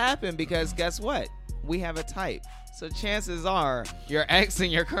this can happen because guess what? We have a type. So chances are your ex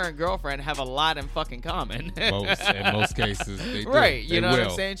and your current girlfriend have a lot in fucking common. In most cases, they do. Right. They You know what I'm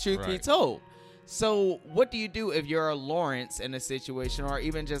will. saying? Truth be Right. told. So what do you do if you're a Lawrence in a situation, or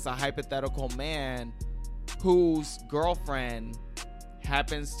even just a hypothetical man whose girlfriend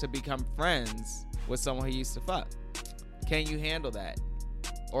happens to become friends with someone he used to fuck? Can you handle that?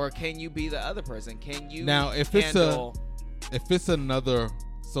 Or can you be the other person? Can you Now, if handle... it's another,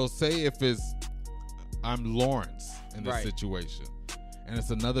 so say if it's I'm Lawrence in this Right. situation, and it's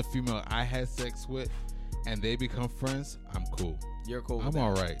another female I had sex with, and they become friends, I'm cool. You're cool with I'm that.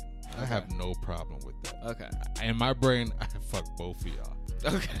 all right. I Okay. have no problem with that. Okay. In my brain, I can fuck both of y'all.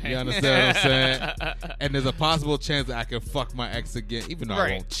 Okay. You understand what I'm saying? And there's a possible chance that I can fuck my ex again, even though I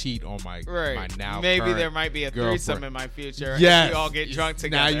Right. won't cheat on my Right. now. Maybe current there might be a threesome girlfriend. in my future. Yes. If we all get drunk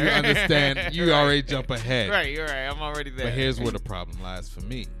Now together. you understand. You Right. already jump ahead. Right. You're right. I'm already there. But here's where the problem lies for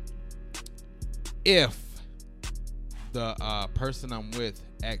me. If the person I'm with,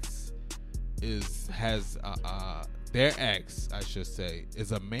 ex, has their ex, I should say,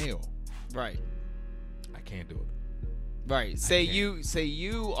 is a male, Right. I can't do it. Right. Say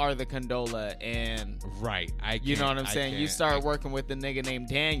you are the Condola, and Right. you know what I'm I saying. You can't. start working with the nigga named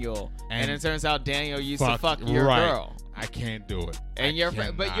Daniel, and And it turns out Daniel used to fuck your right. girl, I can't do it. and but you're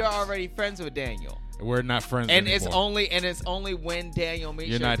cannot. already friends with Daniel. We're not friends And anymore. it's only when Daniel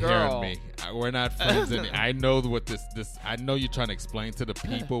meets You're your not girl. hearing me. We're not friends. I know what this. I know you're trying to explain to the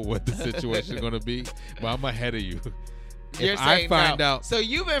people what the situation is going to be, but I'm ahead of you. You're If I saying find no. out, So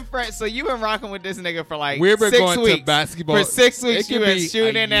you've been rocking with this nigga for like we've been 6 going weeks. to basketball For 6 weeks. It You've could been be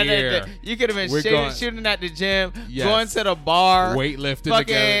shooting a at year. you could have been We're shooting at the gym, Yes. going to the bar, weightlifting fucking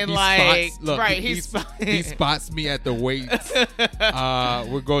together. He like spots, look, right. he spots me at the weights.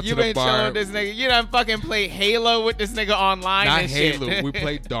 We're going to You the been bar. chilling with this nigga. You done fucking played Halo with this nigga online. Not and Halo. Shit. We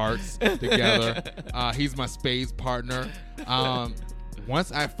play darts together. He's my spades partner.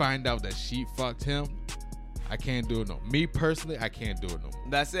 Once I find out that she fucked him, I can't do it no. Me personally, I can't do it no more.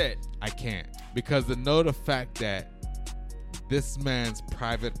 That's it. I can't, because to know the fact that this man's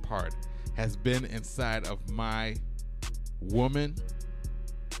private part has been inside of my woman,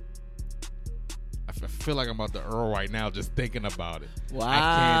 I feel like I'm about to Earl right now just thinking about it. Wow. I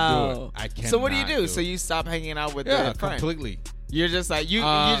can't do it. I can't. So what do you do? So you stop hanging out with the friend? completely. You're just like you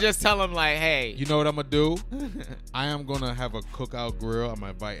just tell him like, hey. You know what I'm gonna do? I am gonna have a cookout grill. I'm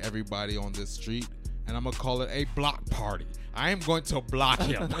gonna invite everybody on this street, and I'm gonna call it a block party. I am going to block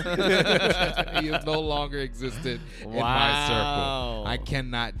him. He is no longer existed in my circle. I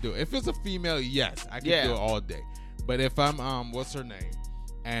cannot do it. If it's a female, yes, I can do it all day. But if I'm what's her name,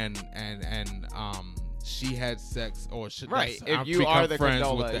 and she had sex, or Right. If I've you become are the friends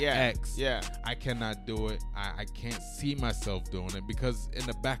condola, with the ex, yeah. I cannot do it. I can't see myself doing it, because in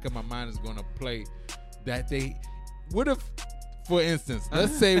the back of my mind is going to play that they would have. For instance,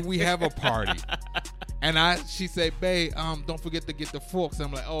 let's say we have a party, and she say, "Babe, don't forget to get the forks."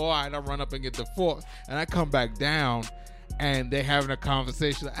 I'm like, "Oh, all right." I run up and get the forks, and I come back down, and they having a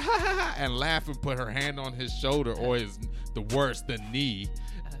conversation, like, and laugh and put her hand on his shoulder, or the knee,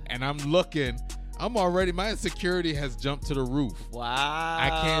 and I'm looking. My insecurity has jumped to the roof. Wow. I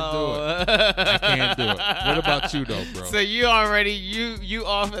can't do it. I can't do it. What about you though, bro? So you already you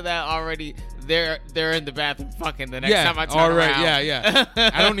offer that already. They're in the bathroom fucking the next time I turn around. Yeah.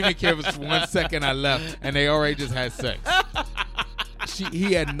 I don't even care if it's 1 second I left and they already just had sex.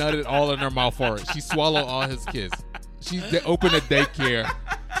 He had nutted all in her mouth already. She swallowed all his kids. They opened a daycare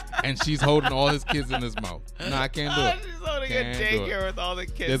and she's holding all his kids in his mouth. No, I can't do it. She's holding Can't a do it. daycare with all the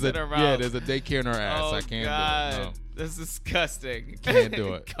kids in her mouth. Yeah, there's a daycare in her ass. Oh, I can't God. do it. No. That's disgusting. Can't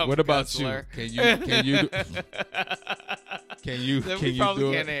do it. Cum What about guzzler. you? Can you We probably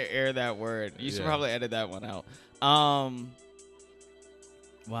do can't it? air that word. You should Yeah. probably edit that one out.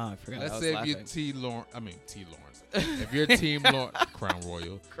 Wow, I forgot. Let's I was say if laughing. you're T. Lawrence. If you're Team Lawrence, Crown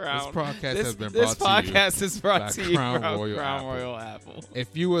Royal. This podcast has been brought to you. This podcast is brought by to you Crown from Royal Crown Apple. Royal Apple.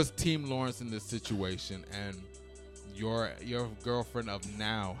 If you was Team Lawrence in this situation and your girlfriend of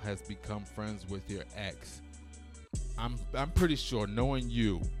now has become friends with your ex, I'm pretty sure, knowing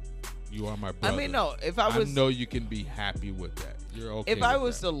you are my brother. I mean, no. If I was, know you can be happy with that. You're okay. if I with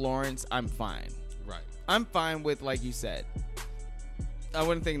was that. the Lawrence, I'm fine. Right. I'm fine with, like you said. I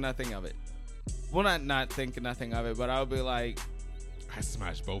wouldn't think nothing of it. Well, not think nothing of it, but I would be like, I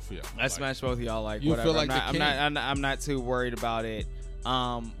smashed both of y'all. I smashed both of y'all. Like, You whatever. feel like the king. I'm not too worried about it.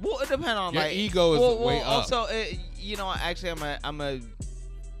 Well, it depends on Your like ego is well, way up. Also, actually, I'm gonna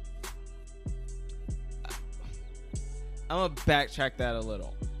backtrack that a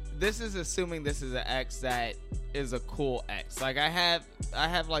little. this is assuming this is an ex that is a cool ex. Like I have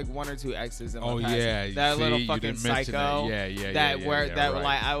like one or two exes in my past. Yeah, that see, little you fucking didn't mention psycho. that. Yeah, that where yeah, that right.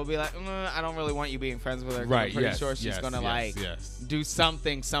 like I would be like, I don't really want you being friends with her. 'Cause Right, I'm pretty yes, sure she's yes, gonna yes. do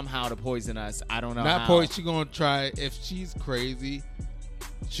something somehow to poison us. I don't know. Not how. poison. She's gonna try. If she's crazy,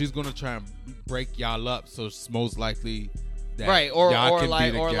 she's gonna try and break y'all up. So it's most likely that right, y'all or can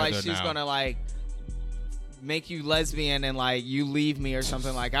like be or like together she's now. gonna like make you lesbian and like you leave me or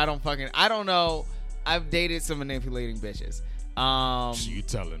something. Like I don't know. I've dated some manipulating bitches. You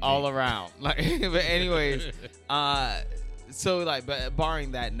telling me all around. Like, but anyways, so like, but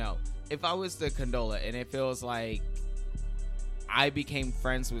barring that, no. If I was the Condola and it feels like I became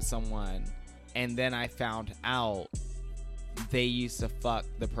friends with someone and then I found out they used to fuck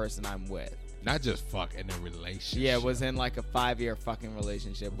the person I'm with. Not just fuck, in a relationship. Yeah, was in like a 5-year fucking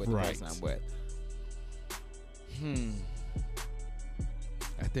relationship with Right. the person I'm with.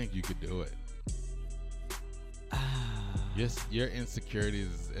 I think you could do it. Your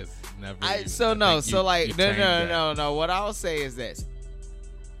insecurities is never. No. What I'll say is this.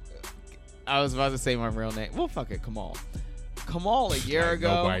 I was about to say my real name. Well, fuck it. Kamal a year Like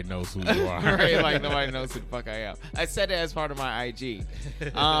ago. nobody knows who you are. Right, like nobody knows who the fuck I am. I said it as part of my IG.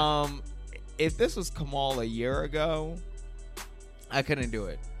 If this was Kamal a year ago, I couldn't do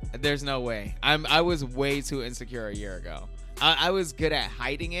it. There's no way. I was way too insecure a year ago. I was good at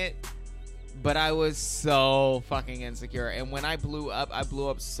hiding it, but I was so fucking insecure. And when I blew up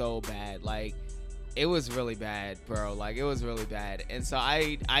so bad. Like, it was really bad, bro. Like, it was really bad. And so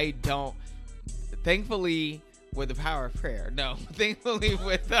I don't, thankfully, with the power of prayer, no, thankfully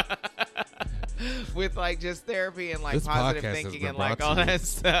with like just therapy and like This positive podcast has thinking been and like brought all to you. that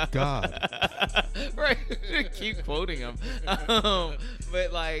stuff. God. Right. Keep quoting him.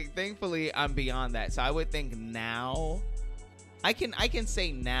 But like, thankfully, I'm beyond that. So I would think now, I can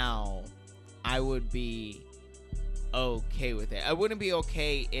say now, I would be okay with it. I wouldn't be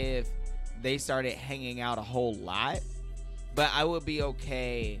okay if they started hanging out a whole lot, but I would be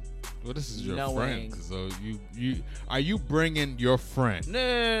okay. Well, this is your knowing, friend. So you are you bringing your friend?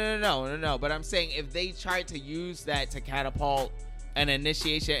 No. But I'm saying if they tried to use that to catapult an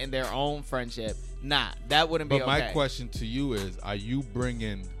initiation in their own friendship, that wouldn't be But okay. my question to you is: are you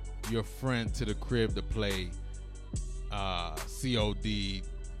bringing your friend to the crib to play COD,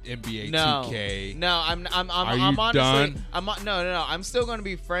 NBA 2K? No, I'm Are you honestly, done? No. I'm still going to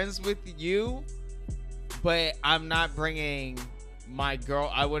be friends with you, but I'm not bringing my girl.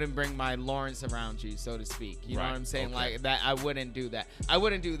 I wouldn't bring my Lawrence around you, so to speak. You know Right, what I'm saying? okay. Like that. I wouldn't do that.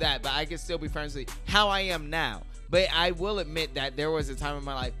 But I could still be friends with you. How I am now. But I will admit that there was a time in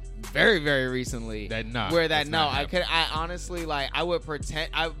my life, very, very recently, I honestly, like, I would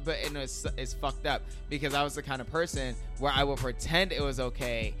pretend. But it's fucked up because I was the kind of person where I would pretend it was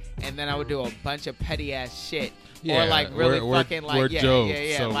okay, and then I would do a bunch of petty ass shit, Yeah, or like really we're fucking like Joe,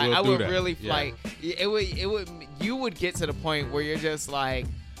 so like we'll I do would that. really Yeah. like it would you would get to the point where you're just like,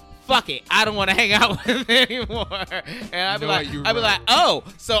 fuck it, I don't want to hang out with him anymore. And I'd be like, oh,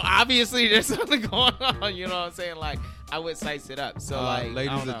 so obviously there's something going on. You know what I'm saying? Like, I would size it up. So like, I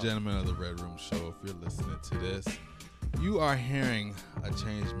ladies don't and know. gentlemen of the Red Room Show, if you're listening to this, you are hearing a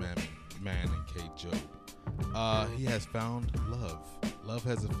changed man in K. Joe. He has found love. Love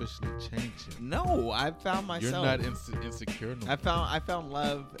has officially changed him. No, I found myself. You're not insecure no more. I found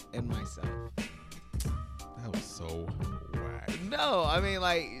love in myself. That was so whack. No, I mean,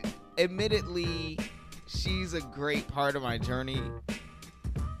 like, admittedly, she's a great part of my journey,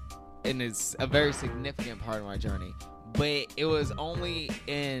 and it's a very significant part of my journey. But it was only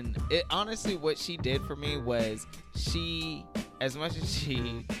honestly, what she did for me was she, as much as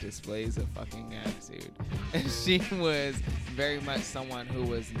she displays a fucking attitude, she was very much someone who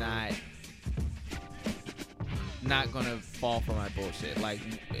was not gonna fall for my bullshit. Like,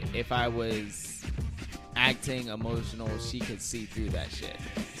 if I was acting emotional, she could see through that shit.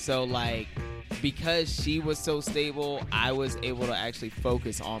 So like, because she was so stable, I was able to actually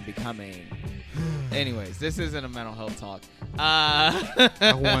focus on becoming. Anyways, this isn't a mental health talk.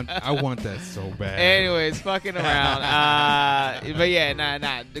 I want that so bad. Anyways, fucking around. But yeah,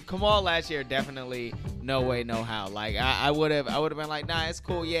 nah. The Kamal last year, definitely no way, no how. Like, I would have been like, nah, it's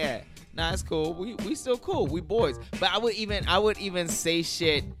cool. Yeah, nah, it's cool. We still cool. We boys. But I would even say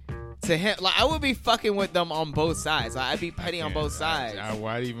shit to him. Like, I would be fucking with them on both sides. Like, I'd be petty on both sides.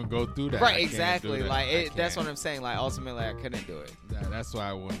 Why even go through that? Right, I can't exactly. do that. Like, that's what I'm saying. Like, ultimately, I couldn't do it. That's why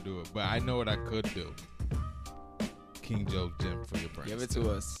I wouldn't do it. But I know what I could do. King Joe Jim for your brain. Give it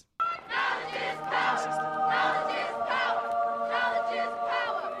to us.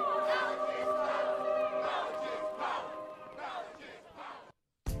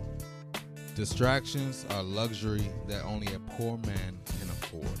 Distractions are luxury that only a poor man can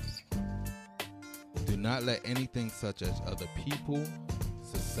afford. Do not let anything such as other people,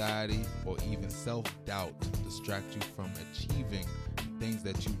 society, or even self-doubt distract you from achieving things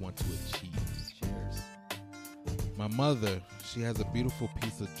that you want to achieve. Cheers. My mother, she has a beautiful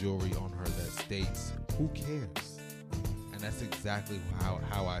piece of jewelry on her that states, "Who cares?" And that's exactly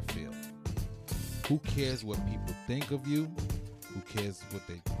how I feel. Who cares what people think of you? Who cares what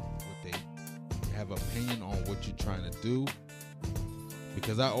they have opinion on what you're trying to do?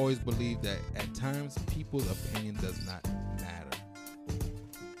 Because I always believe that at times people's opinion does not matter.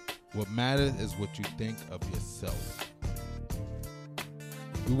 What matters is what you think of yourself.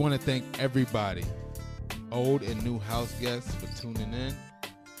 We want to thank everybody, old and new house guests, for tuning in.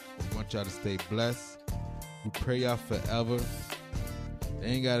 We want y'all to stay blessed. We pray y'all forever. They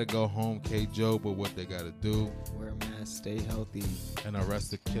ain't got to go home, K-Joe, but what they got to do. Wear masks, stay healthy. And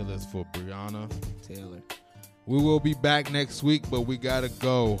arrest the killers for Breonna Taylor. We will be back next week, but we got to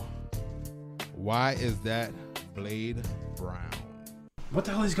go. Why is that Blade Brown? What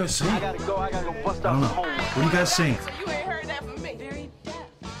the hell are these guys saying? I gotta go bust I out don't the know. home. What are you guys saying? So you ain't heard that from me.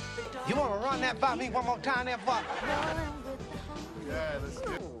 You wanna run that by me one more time, that fuck? Yeah, let's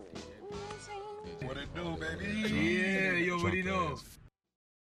get it. What it do, baby? Yeah, you already know.